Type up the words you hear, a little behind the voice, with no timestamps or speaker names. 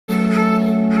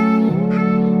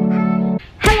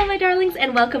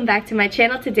and welcome back to my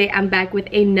channel. Today I'm back with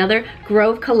another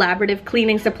Grove collaborative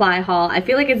cleaning supply haul. I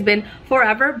feel like it's been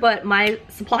forever, but my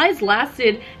supplies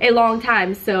lasted a long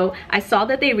time. So I saw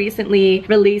that they recently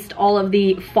released all of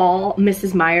the fall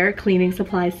Mrs. Meyer cleaning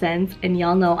supply scents, and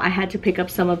y'all know I had to pick up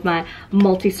some of my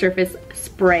multi-surface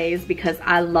sprays because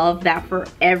I love that for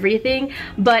everything.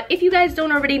 But if you guys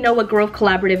don't already know what Grove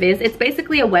Collaborative is, it's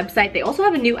basically a website. They also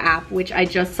have a new app which I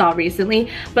just saw recently,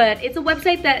 but it's a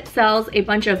website that sells a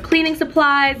bunch of cleaning supplies,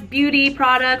 beauty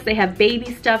products. They have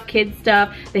baby stuff, kids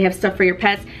stuff, they have stuff for your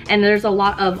pets, and there's a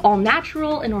lot of all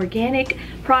natural and organic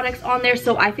products on there.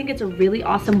 So I think it's a really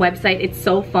awesome website. It's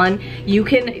so fun. You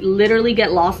can literally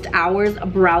get lost hours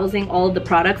browsing all of the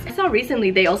products. I saw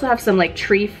recently they also have some like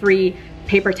tree-free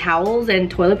paper towels and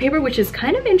toilet paper, which is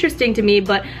kind of interesting to me,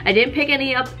 but I didn't pick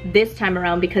any up this time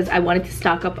around because I wanted to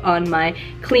stock up on my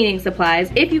cleaning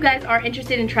supplies. If you guys are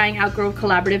interested in trying out Grove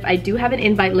Collaborative, I do have an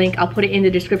invite link. I'll put it in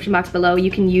the description box below. You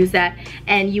can use that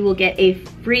and you will get a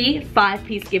free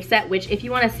 5-piece gift set, which if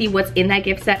you want to see what's in that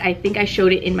gift set, I think I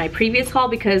showed it in my previous haul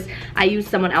because I used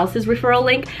someone else's referral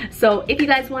link. So if you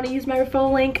guys want to use my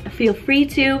referral link, feel free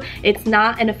to. It's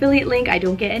not an affiliate link. I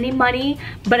don't get any money,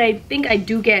 but I think I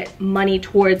do get money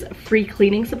towards free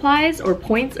cleaning supplies or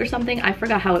points or something. I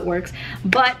forgot how it works,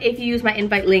 but if you use my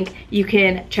invite link, you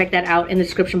can check that out in the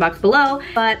description box below.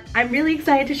 But I'm really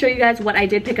excited to show you guys what I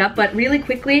did pick up. But really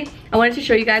quickly, I wanted to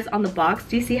show you guys on the box.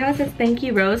 Do you see how it says thank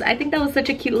you Rose? I think that was such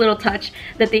a cute little touch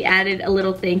that they added a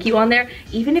little thank you on there.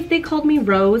 Even if they called me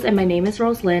Rose and my name is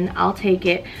Roselynne, I'll take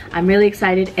it. I'm really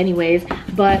excited anyways.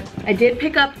 But I did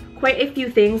pick up quite a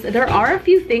few things. There are a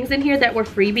few things in here that were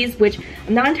freebies, which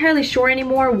I'm not entirely sure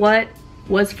anymore what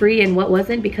was free and what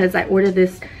wasn't because I ordered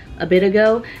this a bit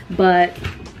ago, but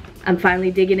I'm finally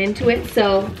digging into it.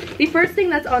 So the first thing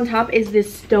that's on top is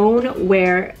this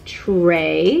stoneware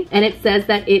tray, and it says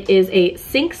that it is a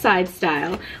sink side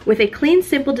style with a clean,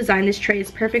 simple design. This tray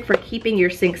is perfect for keeping your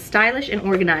sink stylish and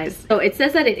organized. So it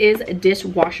says that it is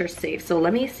dishwasher safe. So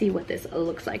let me see what this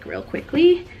looks like real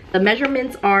quickly. The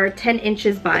measurements are 10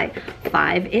 inches by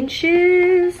 5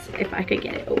 inches, if I could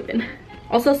get it open.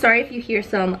 Also, sorry if you hear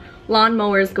some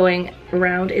lawnmowers going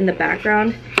around in the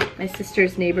background. My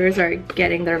sister's neighbors are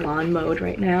getting their lawn mowed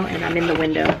right now, and I'm in the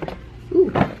window. Ooh,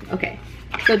 okay.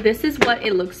 So this is what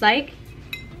it looks like.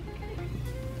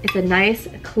 It's a nice,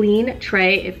 clean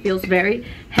tray. It feels very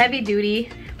heavy duty,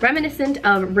 reminiscent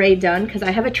of Rae Dunn, because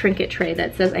I have a trinket tray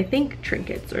that says, I think,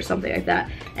 trinkets or something like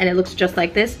that, and it looks just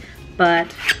like this,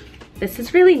 but this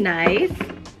is really nice.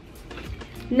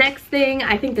 Next thing,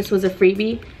 I think this was a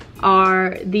freebie,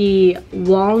 are the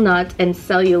walnut and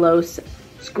cellulose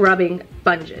scrubbing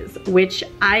sponges, which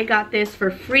I got this for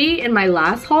free in my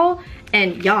last haul.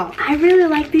 And y'all, I really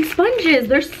like these sponges.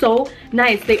 They're so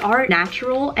nice. They are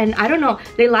natural, and I don't know,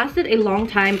 they lasted a long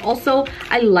time. Also,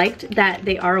 I liked that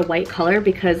they are a white color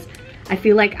because I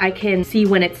feel like I can see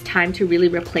when it's time to really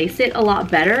replace it a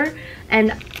lot better.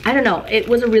 And I don't know, it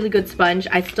was a really good sponge.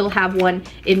 I still have one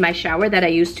in my shower that I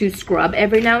use to scrub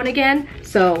every now and again.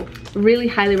 So really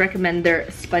highly recommend their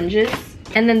sponges.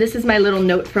 And then this is my little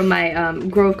note from my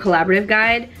Grove Collaborative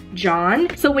guide,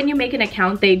 John. So when you make an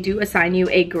account, they do assign you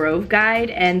a Grove guide,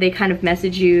 and they kind of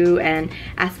message you and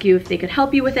ask you if they could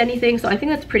help you with anything. So I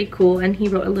think that's pretty cool. And he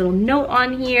wrote a little note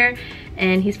on here,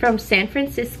 and he's from San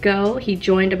Francisco. He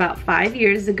joined about 5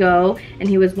 years ago, and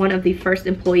he was one of the first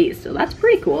employees. So that's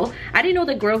pretty cool. I didn't know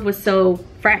that Grove was so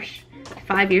fresh.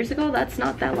 5 years ago? That's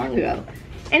not that long ago.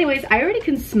 Anyways, I already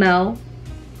can smell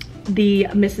the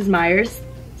Mrs. Meyer's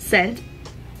scent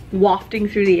wafting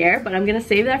through the air, but I'm gonna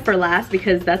save that for last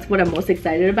because that's what I'm most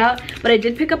excited about. But I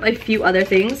did pick up a few other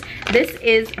things. This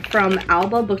is from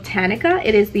Alba Botanica.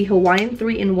 It is the Hawaiian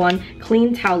 3-in-1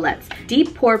 Clean Towelettes,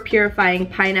 Deep Pore Purifying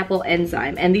Pineapple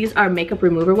Enzyme, and these are makeup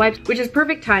remover wipes, which is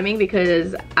perfect timing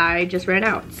because I just ran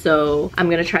out. So I'm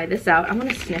gonna try this out. I'm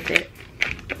gonna sniff it.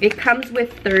 It comes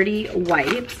with 30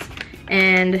 wipes,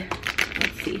 and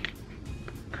let's see.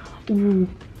 Ooh.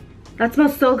 That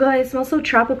smells so good. It smells so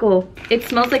tropical. It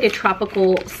smells like a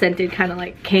tropical scented kind of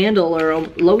like candle or a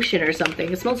lotion or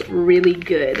something. It smells really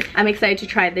good. I'm excited to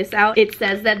try this out. It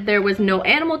says that there was no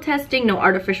animal testing, no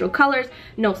artificial colors,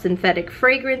 no synthetic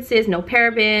fragrances, no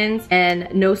parabens,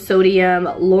 and no sodium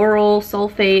lauryl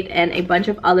sulfate, and a bunch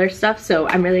of other stuff. So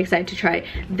I'm really excited to try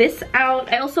this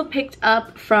out. I also picked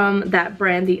up from that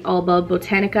brand, the Alba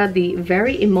Botanica, the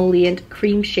Very Emollient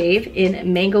Cream Shave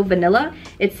in Mango Vanilla.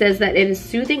 It says that it is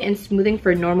soothing and smoothing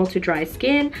for normal to dry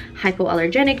skin,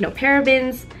 hypoallergenic, no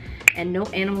parabens, and no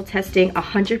animal testing,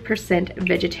 100%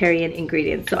 vegetarian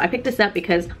ingredients. So I picked this up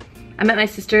because I'm at my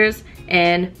sister's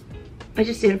and I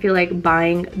just didn't feel like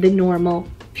buying the normal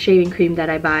shaving cream that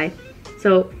I buy.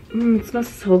 So It smells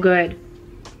so good.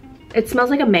 It smells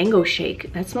like a mango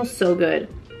shake. That smells so good.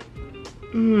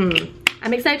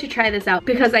 I'm excited to try this out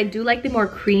because I do like the more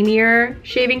creamier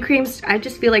shaving creams. I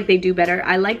just feel like they do better.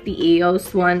 I like the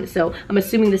EOS one, so I'm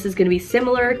assuming this is gonna be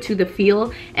similar to the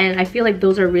feel, and I feel like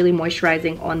those are really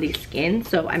moisturizing on the skin,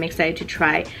 so I'm excited to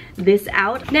try this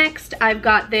out. Next, I've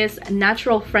got this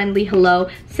Natural Friendly Hello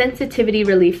Sensitivity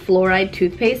Relief Fluoride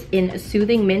Toothpaste in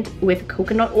Soothing Mint with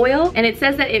coconut oil, and it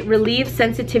says that it relieves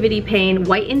sensitivity pain,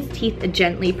 whitens teeth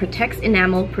gently, protects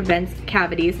enamel, prevents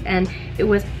cavities, and it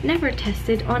was never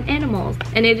tested on animals.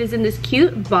 And it is in this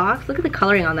cute box. Look at the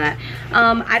coloring on that.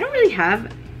 I don't really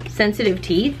have sensitive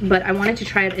teeth, but I wanted to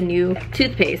try out a new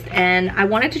toothpaste, and I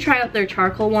wanted to try out their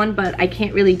charcoal one, but I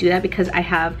can't really do that because I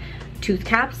have tooth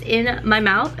caps in my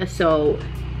mouth, so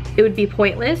it would be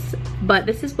pointless. But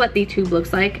this is what the tube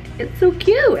looks like. It's so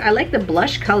cute. I like the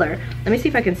blush color. Let me see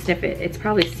if I can sniff it. It's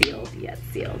probably sealed. Yeah, it's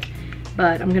sealed,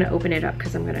 but I'm gonna open it up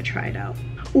because I'm gonna try it out.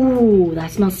 Ooh,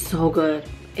 that smells so good.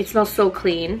 It smells so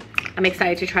clean. I'm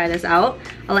excited to try this out.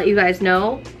 I'll let you guys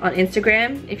know on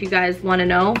Instagram if you guys want to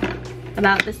know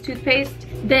about this toothpaste.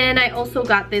 Then I also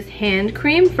got this hand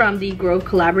cream from the Grove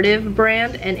Collaborative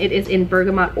brand, and it is in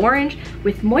bergamot orange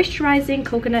with moisturizing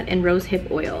coconut and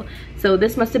rosehip oil. So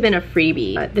this must have been a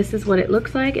freebie. This is what it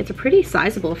looks like. It's a pretty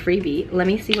sizable freebie. Let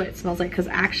me see what it smells like, because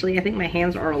actually I think my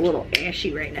hands are a little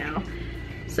ashy right now.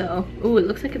 So, ooh, it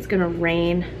looks like it's gonna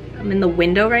rain. I'm in the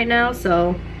window right now,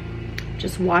 so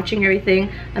just watching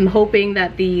everything. I'm hoping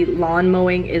that the lawn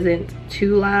mowing isn't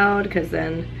too loud, because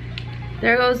then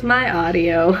there goes my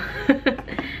audio.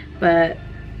 But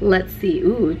let's see.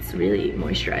 Ooh, it's really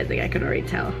moisturizing. I can already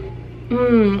tell.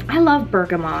 I love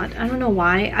bergamot. I don't know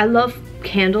why. I love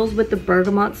candles with the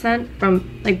bergamot scent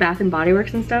from like Bath and Body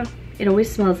Works and stuff. It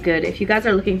always smells good. If you guys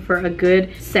are looking for a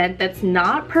good scent that's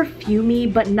not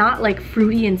perfumey but not like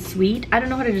fruity and sweet, I don't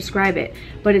know how to describe it,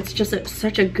 but it's just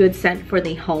such a good scent for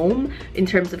the home in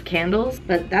terms of candles.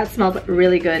 But that smells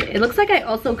really good. It looks like I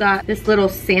also got this little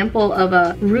sample of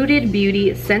a Rooted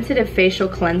Beauty Sensitive Facial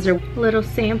Cleanser. Little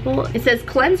sample. It says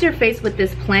cleanse your face with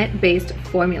this plant-based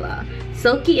formula.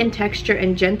 Silky in texture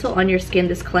and gentle on your skin,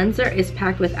 this cleanser is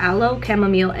packed with aloe,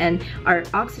 chamomile, and our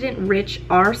oxidant-rich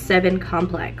R7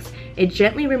 complex. It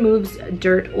gently removes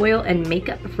dirt, oil, and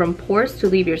makeup from pores to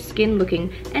leave your skin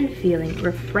looking and feeling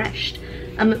refreshed.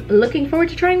 I'm looking forward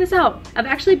to trying this out. I've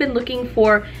actually been looking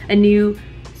for a new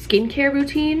skincare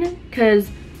routine because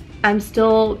I'm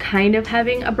still kind of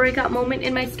having a breakout moment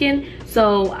in my skin,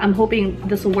 so I'm hoping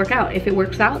this will work out. If it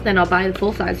works out, then I'll buy the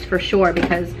full size for sure,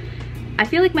 because I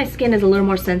feel like my skin is a little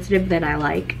more sensitive than I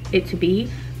like it to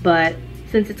be, but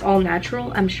since it's all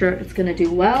natural, I'm sure it's gonna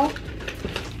do well.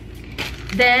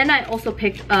 Then I also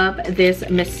picked up this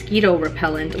mosquito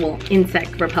repellent, well,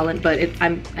 insect repellent, but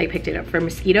I picked it up for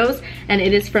mosquitoes, and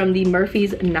it is from the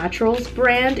Murphy's Naturals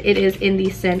brand. It is in the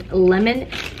scent Lemon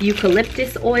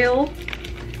Eucalyptus Oil,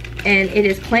 and it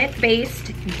is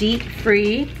plant-based,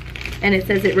 DEET-free, and it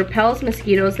says it repels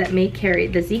mosquitoes that may carry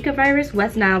the Zika virus,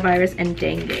 West Nile virus, and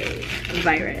dengue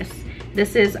virus.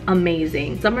 This is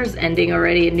amazing. Summer's ending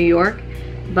already in New York,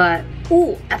 but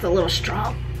ooh, that's a little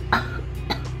strong.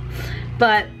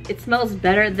 But it smells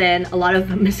better than a lot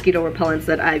of mosquito repellents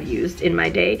that I've used in my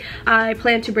day. I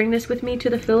plan to bring this with me to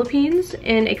the Philippines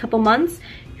in a couple months,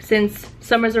 since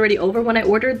summer's already over when I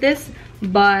ordered this,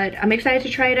 but I'm excited to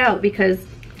try it out because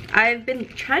I've been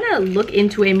trying to look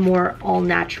into a more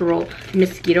all-natural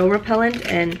mosquito repellent,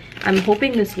 and I'm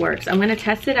hoping this works. I'm gonna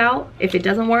test it out. If it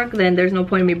doesn't work, then there's no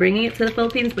point in me bringing it to the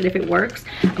Philippines, but if it works,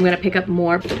 I'm gonna pick up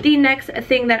more. The next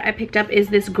thing that I picked up is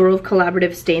this Grove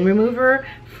Collaborative Stain Remover,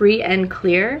 Free and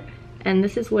Clear, and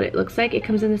this is what it looks like. It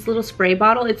comes in this little spray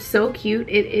bottle. It's so cute.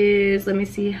 It is, let me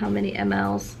see how many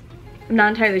mLs. I'm not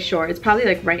entirely sure. It's probably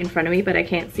like right in front of me, but I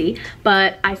can't see.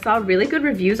 But I saw really good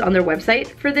reviews on their website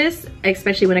for this,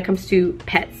 especially when it comes to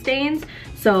pet stains.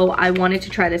 So I wanted to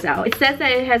try this out. It says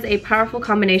that it has a powerful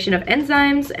combination of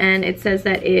enzymes, and it says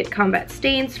that it combats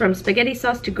stains from spaghetti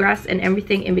sauce to grass and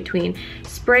everything in between.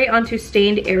 Spray onto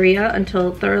stained area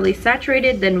until thoroughly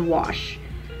saturated, then wash.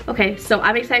 Okay, so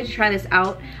I'm excited to try this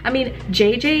out. I mean,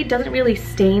 JJ doesn't really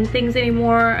stain things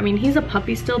anymore. I mean, he's a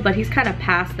puppy still, but he's kind of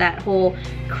past that whole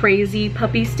crazy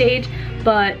puppy stage.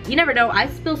 But you never know, I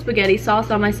spill spaghetti sauce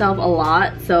on myself a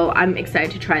lot, so I'm excited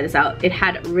to try this out. It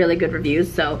had really good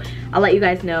reviews, so I'll let you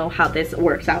guys know how this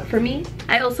works out for me.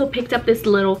 I also picked up this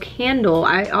little candle.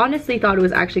 I honestly thought it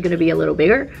was actually gonna be a little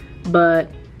bigger, but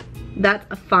that's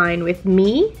fine with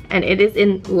me. And it is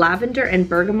in lavender and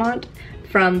bergamot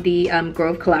from the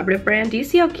Grove Collaborative brand. Do you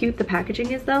see how cute the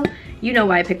packaging is though? You know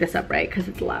why I picked this up, right? Because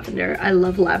it's lavender. I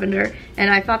love lavender. And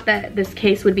I thought that this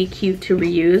case would be cute to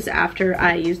reuse after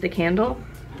I use the candle.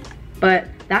 But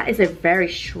that is a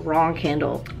very strong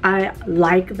candle. I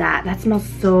like that. That smells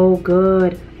so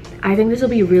good. I think this will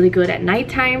be really good at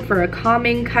nighttime for a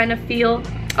calming kind of feel.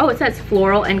 Oh, it says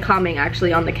floral and calming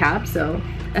actually on the cap, so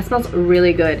that smells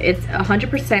really good. It's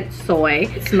 100% soy.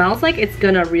 It smells like it's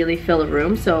gonna really fill a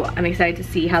room, so I'm excited to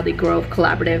see how the Grove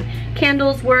Collaborative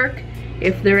candles work.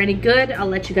 If they're any good, I'll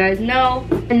let you guys know.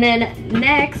 And then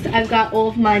next, I've got all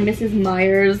of my Mrs.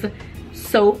 Meyer's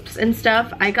soaps and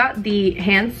stuff. I got the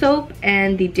hand soap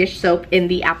and the dish soap in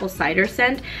the apple cider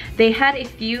scent. They had a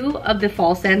few of the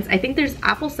fall scents. I think there's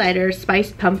apple cider,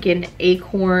 spiced pumpkin,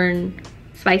 acorn,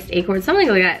 spiced acorn, something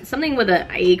like that. Something with an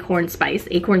acorn spice.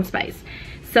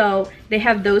 So they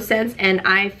have those scents, and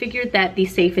I figured that the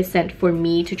safest scent for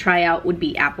me to try out would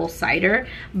be apple cider,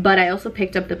 but I also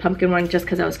picked up the pumpkin one just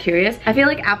because I was curious. I feel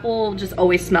like apple just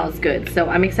always smells good, so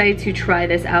I'm excited to try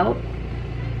this out.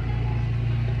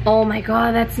 Oh my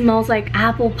god, that smells like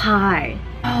apple pie.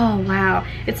 Oh wow,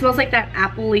 it smells like that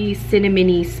appley,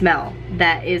 cinnamony smell.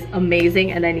 That is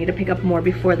amazing, and I need to pick up more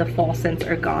before the fall scents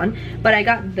are gone. But I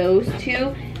got those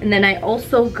two, and then I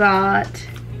also got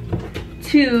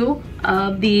two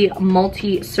of the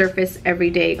multi-surface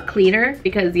everyday cleaner,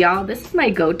 because y'all, this is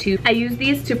my go-to. I use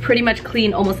these to pretty much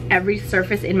clean almost every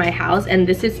surface in my house, and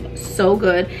this is so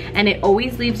good, and it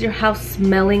always leaves your house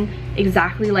smelling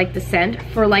exactly like the scent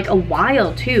for like a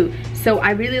while too. So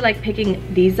I really like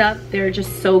picking these up. They're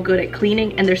just so good at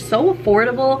cleaning, and they're so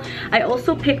affordable. I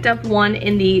also picked up one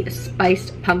in the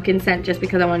spiced pumpkin scent just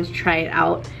because I wanted to try it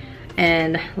out,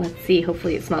 and let's see,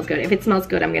 hopefully it smells good. If it smells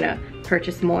good, I'm gonna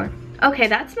purchase more. Okay,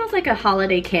 that smells like a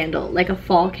holiday candle, like a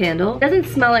fall candle. It doesn't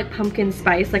smell like pumpkin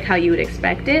spice like how you would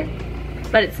expect it,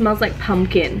 but it smells like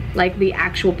pumpkin, like the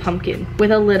actual pumpkin with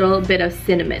a little bit of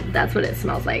cinnamon. That's what it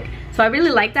smells like. So I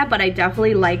really like that, but I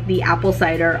definitely like the apple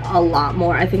cider a lot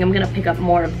more. I think I'm gonna pick up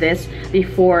more of this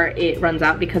before it runs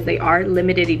out because they are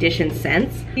limited edition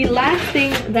scents. The last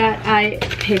thing that I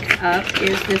picked up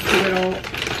is this little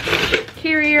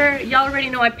carrier. Y'all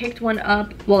already know I picked one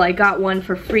up. Well, I got one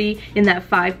for free in that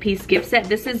 5-piece gift set.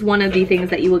 This is one of the things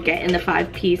that you will get in the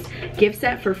 5-piece gift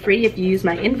set for free if you use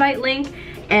my invite link.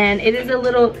 And it is a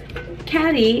little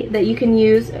caddy that you can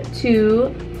use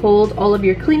to hold all of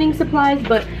your cleaning supplies.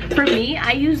 But for me,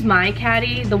 I use my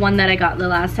caddy, the one that I got the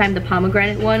last time, the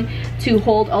pomegranate one, to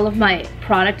hold all of my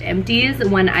product empties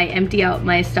when I empty out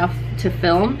my stuff to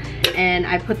film. And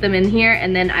I put them in here,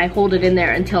 and then I hold it in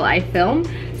there until I film.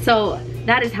 So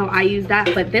that is how I use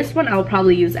that, but this one I'll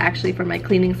probably use actually for my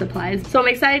cleaning supplies. So I'm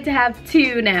excited to have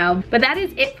two now. But that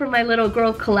is it for my little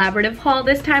Grove Collaborative haul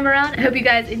this time around. I hope you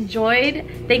guys enjoyed.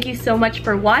 Thank you so much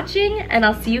for watching, and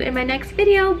I'll see you in my next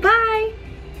video. Bye!